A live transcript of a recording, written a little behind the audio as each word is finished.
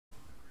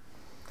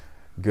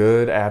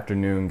Good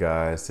afternoon,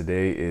 guys.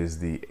 Today is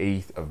the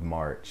 8th of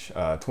March,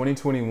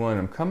 2021.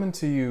 I'm coming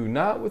to you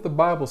not with a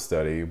Bible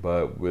study,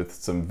 but with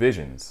some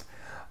visions.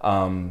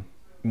 One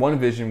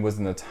vision was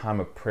in the time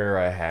of prayer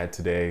I had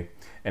today,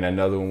 and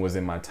another one was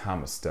in my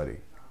time of study.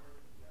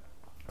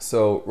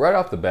 So right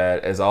off the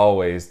bat, as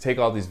always, take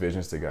all these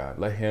visions to God.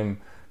 Let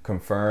Him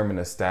confirm and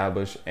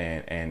establish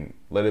and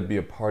let it be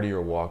a part of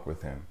your walk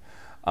with Him.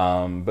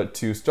 But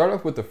to start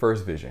off with the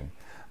first vision,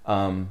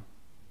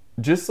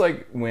 just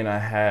like when I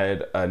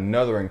had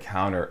another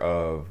encounter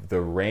of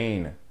the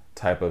rain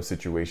type of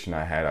situation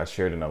I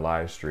shared in a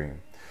live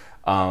stream.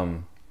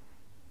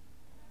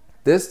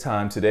 This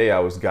time today, I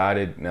was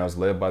guided and I was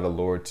led by the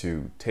Lord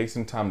to take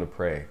some time to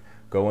pray,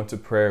 go into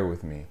prayer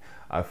with me.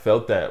 I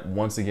felt that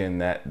once again,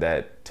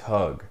 that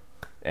tug,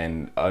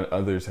 and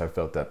others have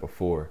felt that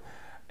before.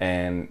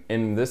 And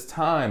in this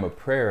time of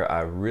prayer,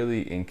 I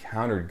really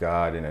encountered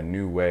God in a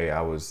new way.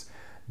 I was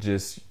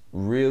just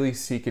really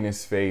seeking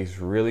His face,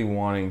 really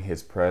wanting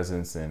His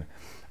presence. And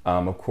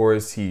of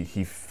course, he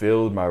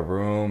filled my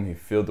room. He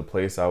filled the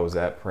place I was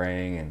at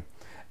praying. And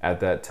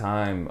at that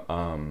time,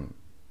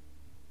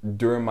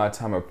 during my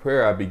time of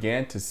prayer, I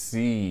began to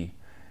see,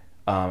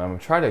 I'm gonna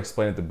try to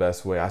explain it the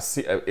best way. I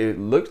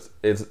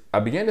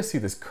began to see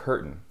this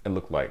curtain, it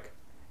looked like.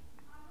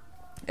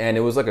 And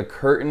it was like a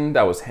curtain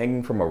that was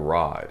hanging from a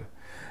rod.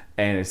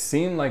 And it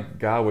seemed like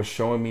God was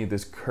showing me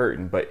this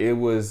curtain, but it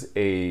was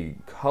a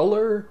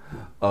color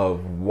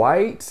of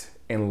white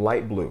and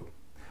light blue.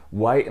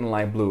 White and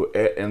light blue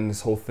in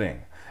this whole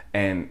thing.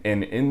 And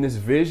in this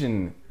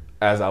vision,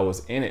 as I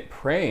was in it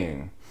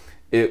praying,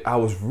 I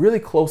was really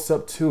close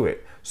up to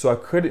it. So I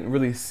couldn't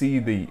really see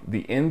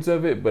the ends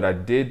of it, but I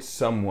did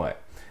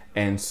somewhat.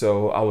 And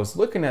so I was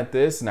looking at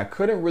this and I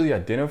couldn't really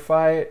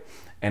identify it.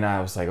 And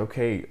I was like,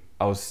 okay,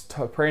 I was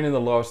praying to the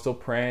Lord, still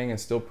praying and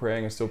still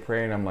praying and still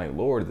praying. I'm like,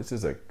 Lord, this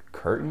is a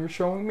curtain you're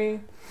showing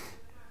me?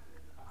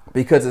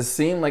 Because it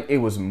seemed like it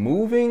was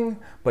moving,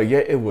 but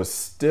yet it was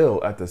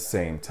still at the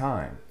same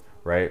time,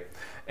 right?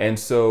 And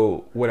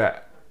so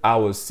I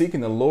was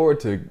seeking the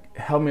Lord to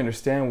help me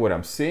understand what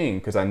I'm seeing,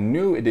 because I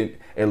knew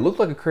it looked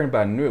like a curtain, but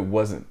I knew it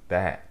wasn't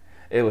that.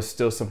 It was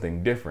still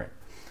something different.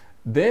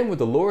 Then what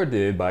the Lord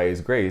did by His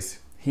grace,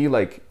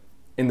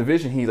 in the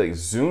vision, He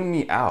zoomed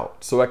me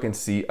out so I can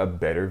see a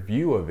better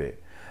view of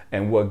it.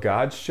 And what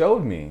God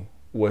showed me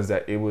was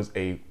that it was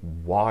a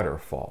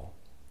waterfall.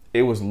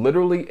 It was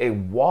literally a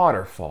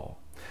waterfall.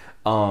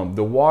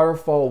 The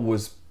waterfall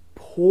was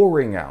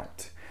pouring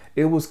out.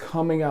 It was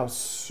coming out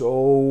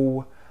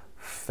so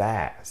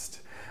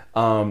fast.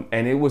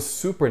 And it was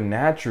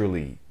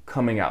supernaturally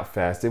coming out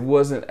fast. It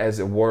wasn't as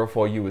a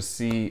waterfall you would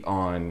see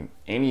on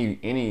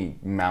any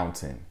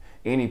mountain,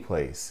 any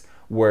place,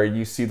 where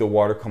you see the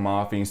water come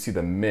off and you see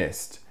the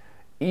mist.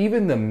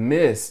 Even the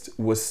mist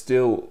was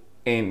still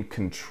in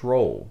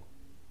control.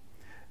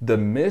 The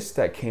mist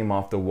that came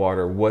off the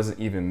water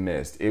wasn't even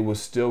mist. It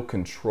was still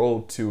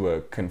controlled to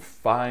a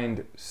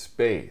confined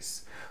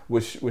space,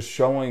 which is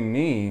showing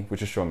me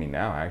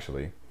now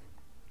actually,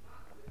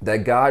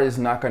 that God is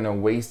not going to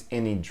waste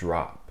any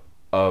drop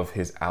of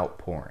His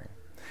outpouring.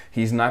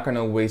 He's not going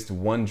to waste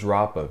one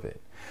drop of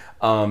it.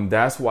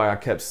 That's why I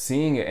kept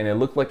seeing it and it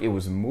looked like it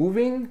was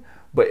moving,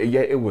 but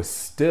yet it was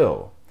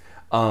still.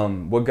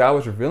 What God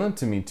was revealing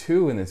to me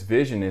too in this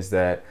vision is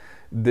that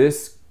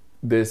this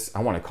I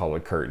want to call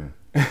it curtain,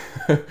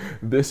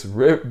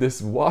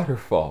 this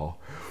waterfall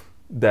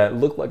that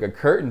looked like a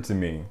curtain to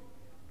me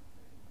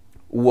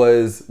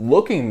was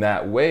looking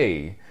that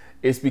way.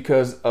 It's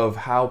because of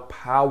how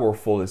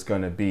powerful it's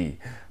going to be,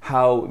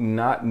 how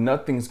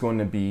nothing's going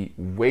to be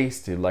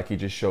wasted, like He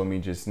just showed me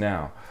just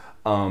now.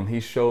 He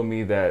showed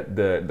me that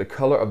the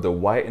color of the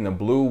white and the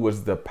blue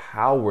was the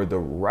power, the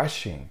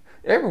rushing.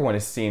 Everyone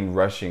has seen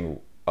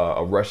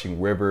a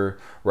rushing river,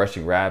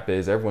 rushing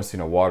rapids. Everyone's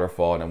seen a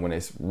waterfall, and when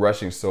it's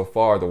rushing so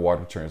far, the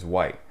water turns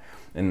white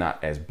and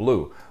not as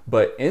blue.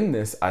 But in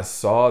this, I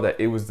saw that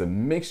it was the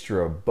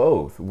mixture of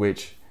both,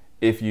 which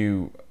if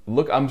you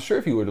look, I'm sure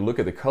if you were to look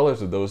at the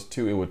colors of those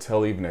two, it would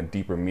tell even a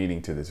deeper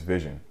meaning to this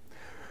vision.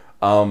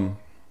 One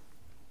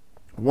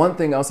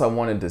thing else I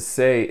wanted to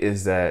say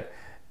is that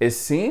it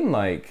seemed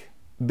like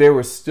there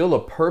was still a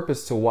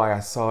purpose to why I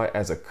saw it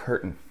as a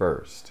curtain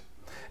first.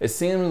 It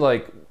seemed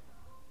like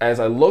as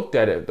I looked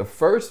at it, the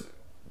first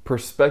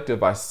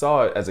perspective I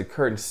saw it as a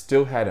curtain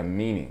still had a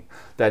meaning.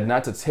 That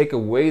not to take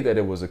away that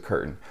it was a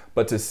curtain,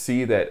 but to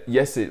see that,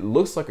 yes, it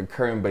looks like a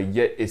curtain, but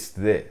yet it's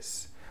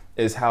this.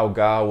 Is how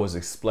God was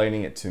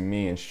explaining it to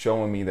me and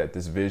showing me that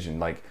this vision,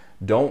 like,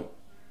 don't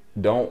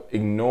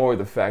ignore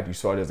the fact you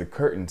saw it as a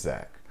curtain,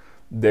 Zach.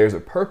 There's a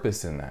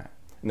purpose in that,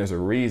 and there's a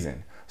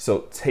reason.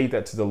 So take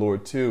that to the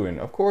Lord too. And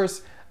of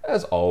course,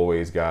 as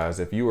always, guys,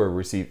 if you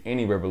receive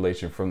any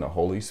revelation from the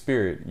Holy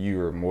Spirit,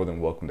 you are more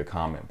than welcome to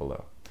comment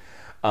below.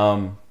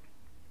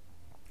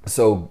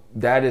 So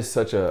that is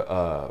such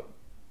a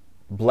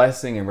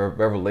blessing and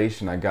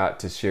revelation I got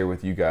to share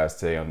with you guys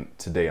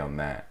today on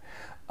that.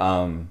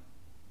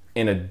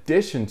 In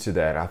addition to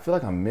that, I feel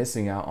like I'm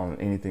missing out on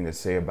anything to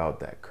say about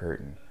that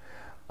curtain.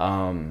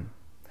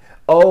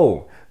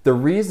 Oh, the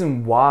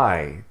reason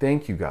why,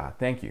 thank you, God,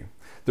 thank you.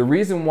 The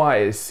reason why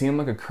it seemed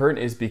like a curtain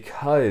is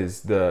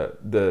because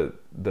the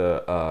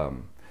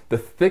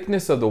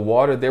thickness of the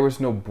water, there was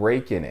no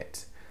break in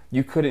it.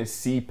 You couldn't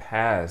see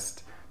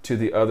past to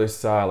the other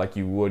side like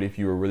you would if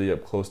you were really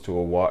up close to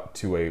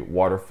a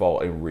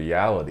waterfall in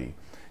reality.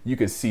 You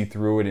could see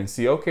through it and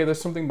see, okay, there's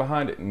something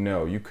behind it.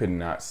 No, you could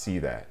not see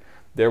that.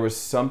 There was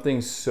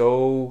something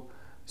so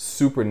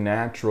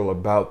supernatural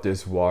about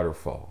this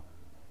waterfall.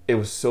 It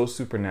was so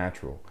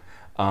supernatural.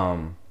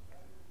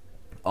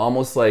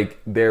 Almost like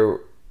there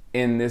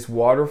in this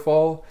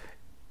waterfall,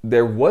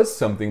 there was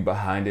something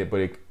behind it,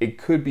 but it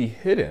could be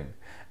hidden.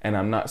 And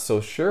I'm not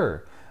so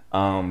sure,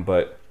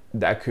 but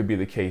that could be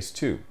the case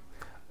too.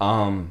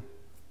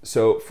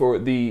 So for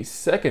the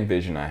second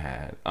vision I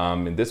had,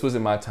 and this was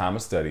in my time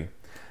of study,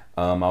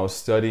 I was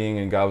studying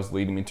and God was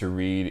leading me to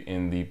read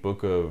in the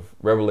book of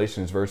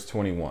Revelations, verse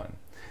 21.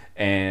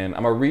 And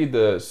I'm gonna read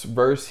the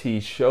verse he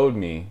showed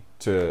me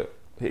the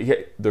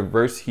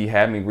verse he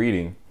had me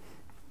reading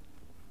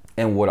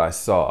and what I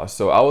saw.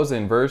 So I was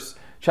in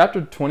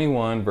chapter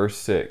 21, verse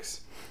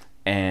 6.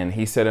 And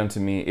he said unto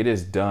me, it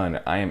is done.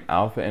 I am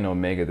Alpha and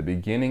Omega, the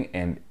beginning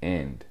and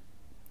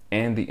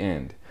the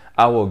end.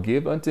 I will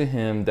give unto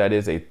him that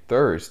is a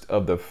thirst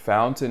of the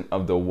fountain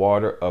of the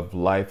water of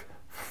life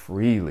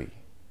freely.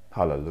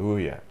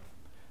 Hallelujah.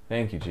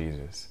 Thank you,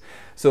 Jesus.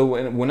 So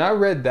when I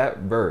read that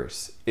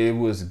verse, it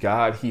was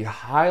God, he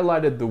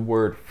highlighted the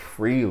word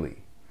freely.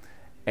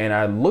 And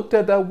I looked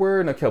at that word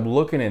and I kept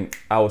looking and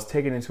I was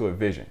taken into a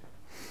vision.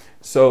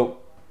 So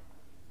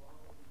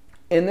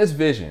in this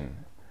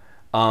vision,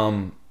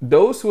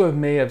 those who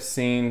may have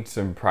seen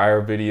some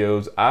prior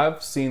videos,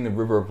 I've seen the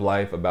river of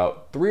life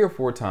about three or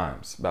four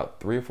times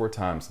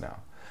now.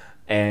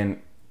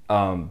 And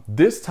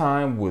this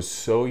time was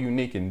so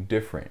unique and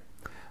different.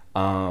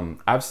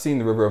 I've seen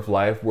the river of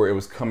life where it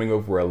was coming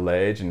over a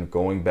ledge and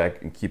going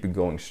back and keep it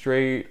going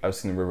straight. I've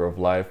seen the river of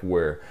life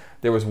where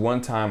there was one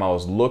time I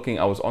was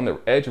on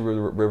the edge of the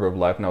river of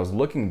life and I was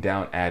looking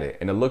down at it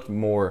and it looked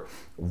more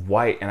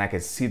white and I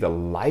could see the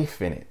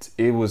life in it.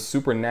 It was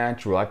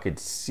supernatural. I could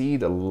see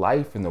the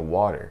life in the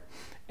water.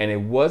 And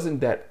it wasn't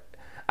that,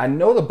 I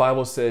know the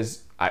Bible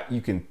says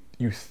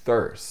you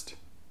thirst.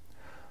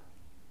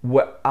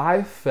 What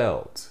I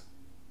felt,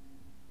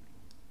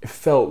 it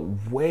felt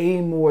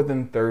way more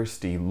than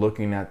thirsty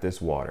looking at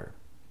this water.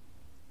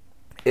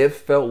 It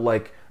felt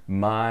like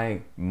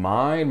my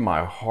mind,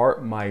 my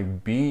heart, my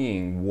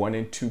being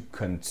wanted to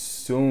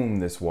consume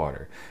this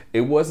water.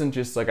 It wasn't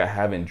just like I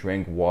haven't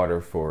drank water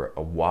for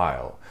a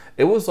while.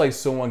 It was like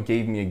someone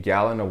gave me a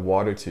gallon of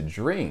water to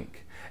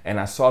drink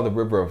and I saw the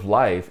river of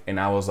life and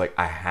I was like,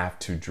 I have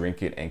to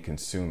drink it and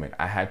consume it.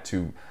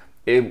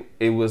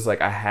 It was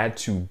like I had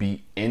to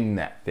be in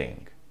that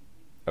thing.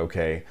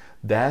 Okay,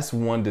 that's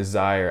one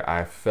desire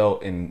I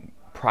felt in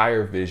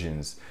prior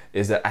visions,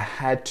 is that I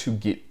had to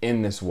get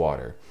in this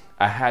water.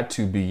 I had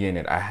to be in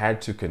it. I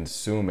had to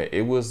consume it.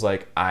 It was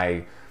like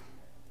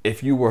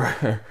if you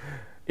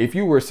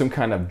were some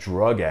kind of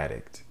drug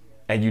addict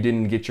and you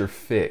didn't get your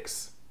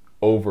fix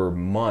over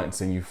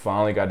months and you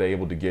finally got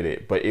able to get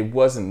it, but it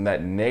wasn't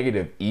that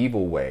negative,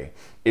 evil way.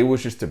 It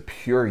was just a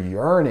pure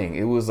yearning.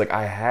 It was like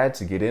I had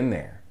to get in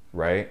there,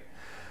 right?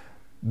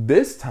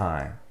 This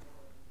time,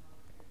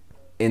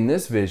 in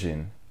this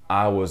vision,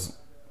 I was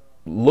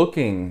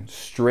looking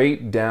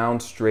straight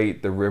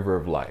the river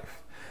of life.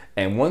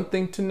 And one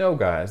thing to know,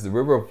 guys, the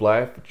river of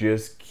life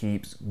just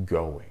keeps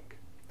going.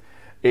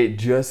 It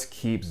just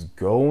keeps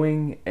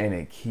going and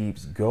it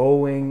keeps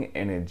going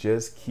and it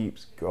just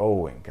keeps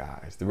going,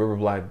 guys. The river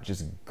of life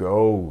just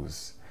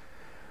goes.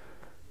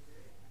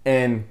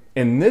 And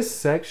in this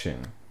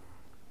section,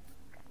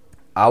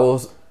 I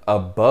was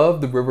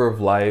above the river of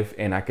life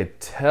and I could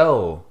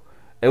tell.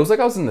 It was like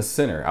I was in the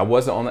center. I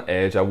wasn't on the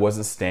edge. I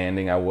wasn't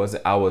standing. I was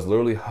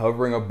literally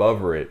hovering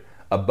above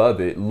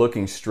it,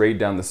 looking straight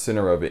down the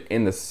center of it,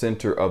 in the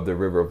center of the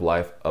river of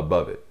life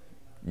above it.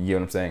 You get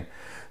what I'm saying?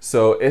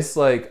 So it's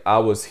like I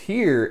was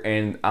here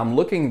and I'm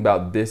looking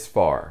about this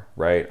far,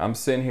 right? I'm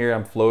sitting here,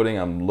 I'm floating,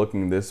 I'm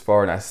looking this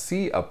far and I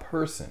see a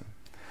person.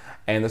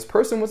 And this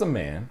person was a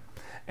man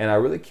and I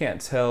really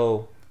can't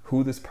tell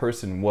who this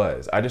person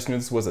was. I just knew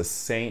this was a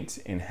saint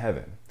in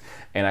heaven.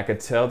 And I could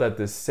tell that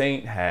this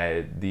saint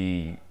had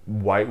the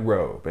white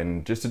robe.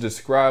 And just to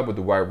describe what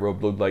the white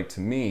robe looked like to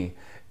me,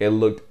 it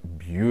looked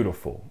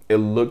beautiful. It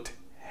looked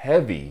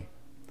heavy,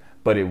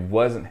 but it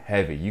wasn't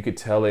heavy. You could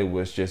tell it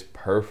was just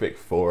perfect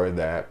for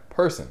that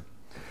person.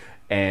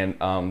 And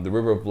the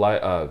river of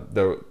life,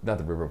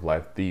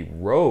 the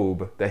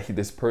robe that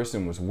this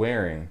person was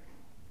wearing,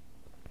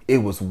 it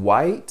was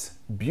white,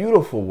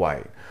 beautiful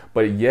white,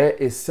 but yet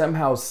it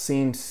somehow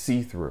seemed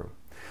see-through.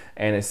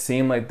 And it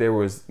seemed like there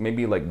was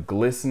maybe like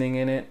glistening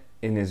in it,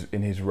 in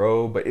his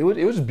robe, but it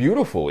was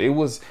beautiful. It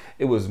was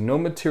no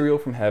material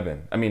from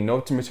heaven. I mean,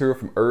 no material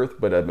from earth,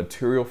 but a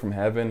material from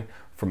heaven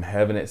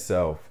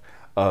itself,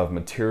 of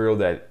material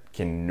that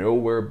can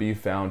nowhere be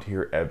found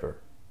here ever.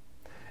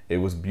 It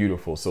was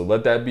beautiful. So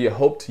let that be a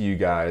hope to you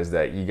guys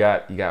that you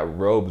got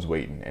robes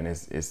waiting, and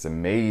it's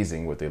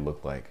amazing what they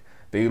look like.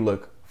 They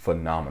look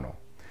phenomenal.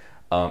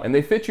 And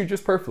they fit you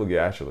just perfectly,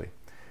 actually.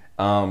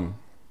 So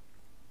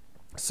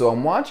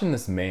I'm watching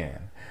this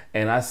man,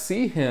 and I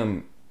see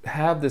him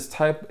have this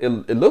type,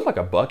 it looked like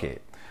a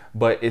bucket,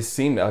 but it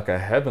seemed like a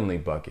heavenly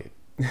bucket.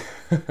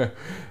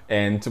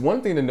 And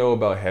one thing to know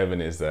about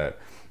heaven is that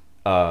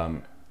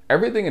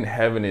everything in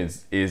heaven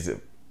is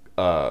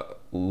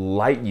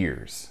light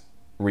years.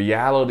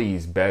 Reality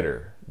is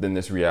better than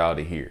this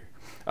reality here.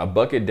 A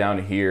bucket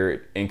down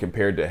here, and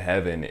compared to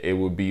heaven, it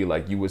would be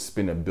like you would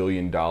spend $1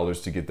 billion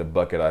to get the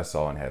bucket I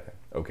saw in heaven.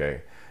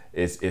 Okay,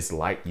 it's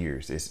light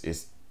years.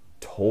 It's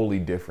totally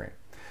different.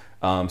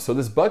 So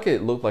this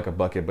bucket looked like a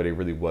bucket, but it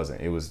really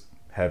wasn't. It was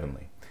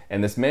heavenly.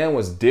 And this man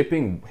was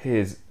dipping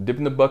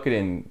the bucket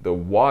in the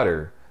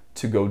water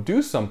to go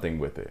do something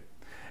with it.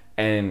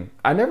 And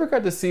I never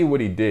got to see what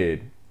he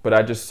did, but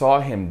I just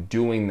saw him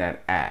doing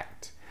that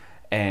act.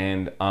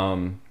 And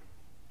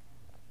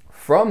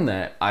from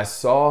that, I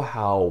saw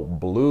how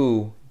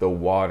blue the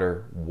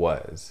water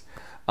was.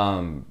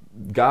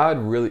 God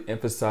really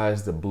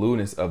emphasized the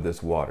blueness of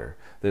this water.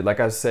 That, like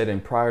I said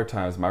in prior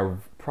times, my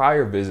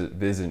prior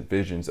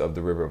visions of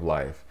the river of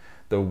life,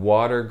 the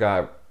water,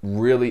 God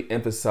really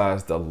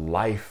emphasized the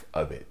life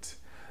of it,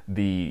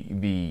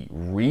 the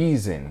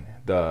reason,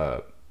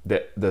 the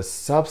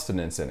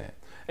substance in it.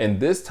 And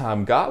this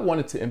time, God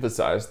wanted to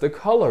emphasize the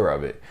color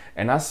of it.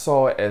 And I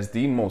saw it as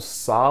the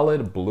most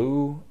solid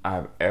blue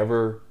I've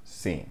ever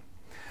seen.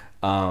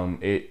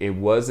 It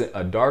wasn't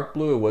a dark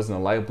blue. It wasn't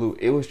a light blue.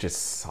 It was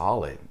just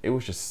solid. It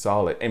was just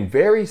solid and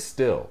very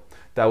still.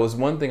 That was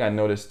one thing I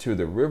noticed too.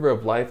 The river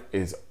of life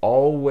is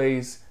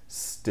always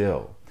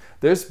still.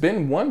 There's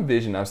been one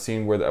vision I've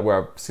seen where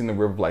I've seen the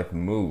river of life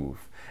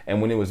move.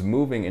 And when it was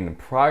moving in the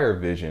prior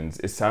visions,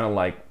 it sounded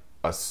like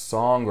a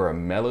song or a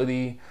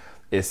melody.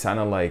 It just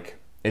sounded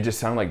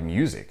like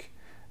music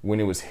when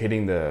it was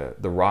hitting the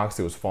rocks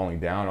it was falling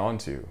down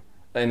onto.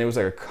 And it was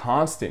like a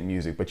constant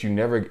music, but it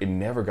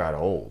never got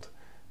old.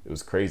 It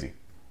was crazy.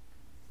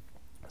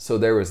 So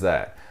there was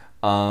that.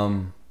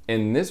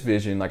 In this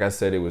vision, like I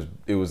said,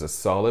 it was a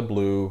solid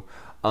blue.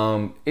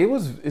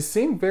 It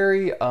seemed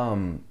very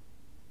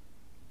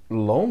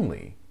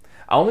lonely.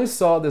 I only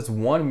saw this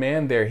one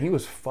man there. He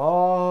was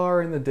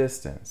far in the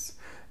distance,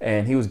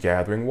 and he was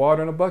gathering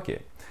water in a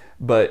bucket.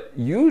 But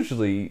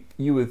usually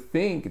you would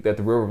think that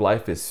the river of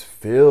life is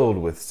filled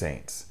with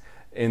saints.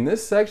 In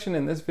this section,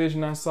 in this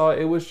vision I saw,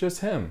 it was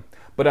just him.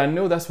 But I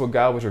know that's what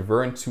God was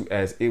referring to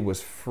as it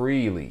was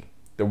freely.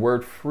 The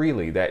word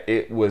freely, that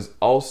it was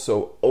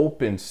also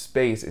open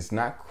space. It's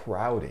not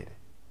crowded.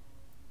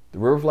 The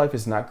river of life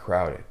is not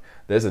crowded.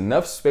 There's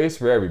enough space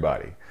for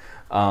everybody.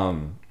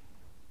 And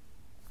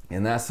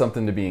that's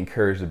something to be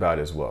encouraged about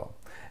as well.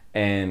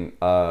 And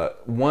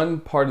one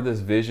part of this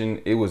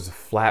vision, it was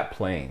flat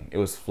plain. It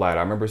was flat.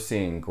 I remember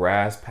seeing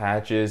grass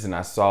patches, and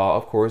I saw,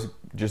 of course,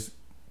 just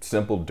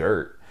simple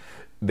dirt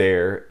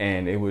there,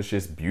 and it was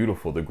just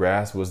beautiful. The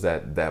grass was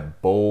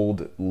that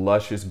bold,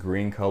 luscious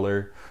green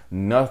color.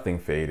 Nothing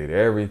faded.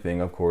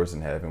 Everything, of course,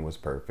 in heaven was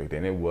perfect,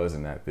 and it was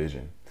in that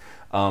vision.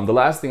 The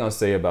last thing I'll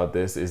say about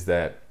this is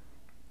that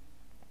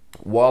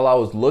while I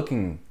was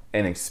looking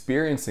and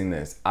experiencing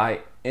this,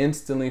 I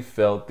instantly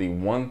felt the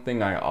one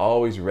thing I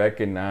always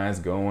recognize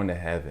going to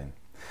heaven,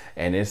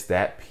 and it's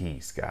that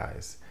peace,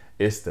 guys.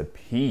 It's the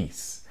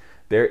peace.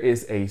 There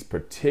is a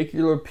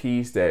particular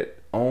peace that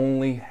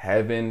only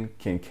heaven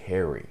can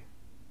carry.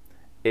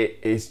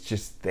 It's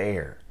just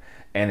there,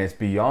 and it's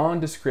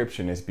beyond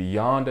description. It's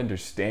beyond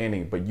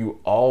understanding, but you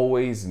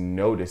always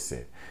notice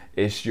it.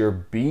 It's your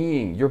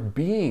being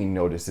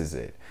notices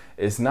it.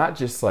 It's not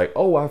just like,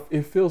 oh,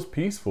 it feels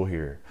peaceful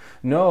here.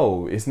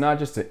 No, it's not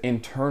just an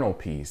internal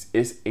peace.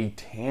 It's a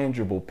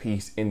tangible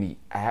peace in the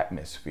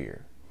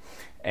atmosphere.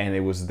 And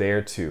it was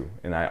there too.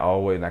 And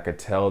I could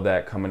tell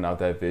that coming out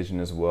that vision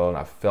as well. And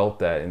I felt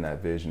that in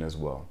that vision as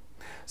well.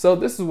 So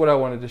this is what I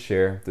wanted to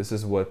share. This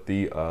is what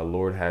the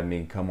Lord had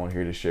me come on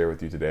here to share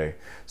with you today.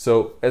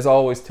 So as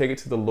always, take it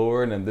to the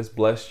Lord, and this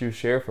bless you.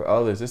 Share for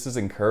others. This is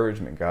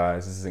encouragement,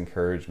 guys. This is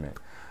encouragement.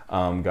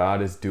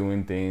 God is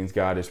doing things.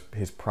 God is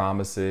his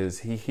promises.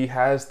 He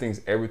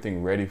has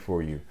everything ready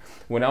for you.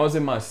 When I was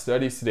in my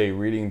studies today,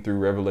 reading through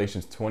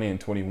Revelations 20 and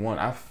 21,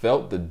 I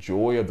felt the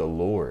joy of the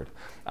Lord.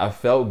 I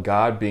felt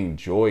God being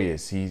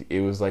joyous.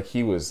 It was like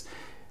he was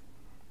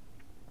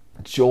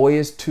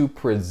joyous to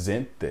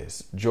present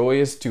this,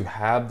 joyous to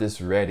have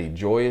this ready,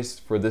 joyous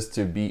for this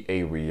to be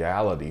a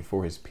reality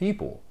for his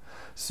people.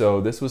 So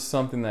this was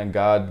something that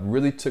God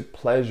really took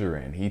pleasure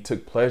in. He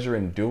took pleasure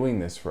in doing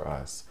this for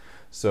us.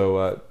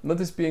 So let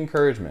this be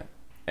encouragement.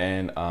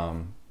 And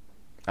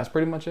that's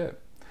pretty much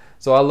it.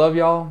 So I love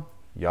y'all.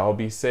 Y'all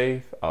be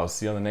safe. I'll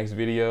see you on the next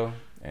video,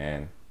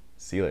 and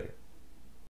see you later.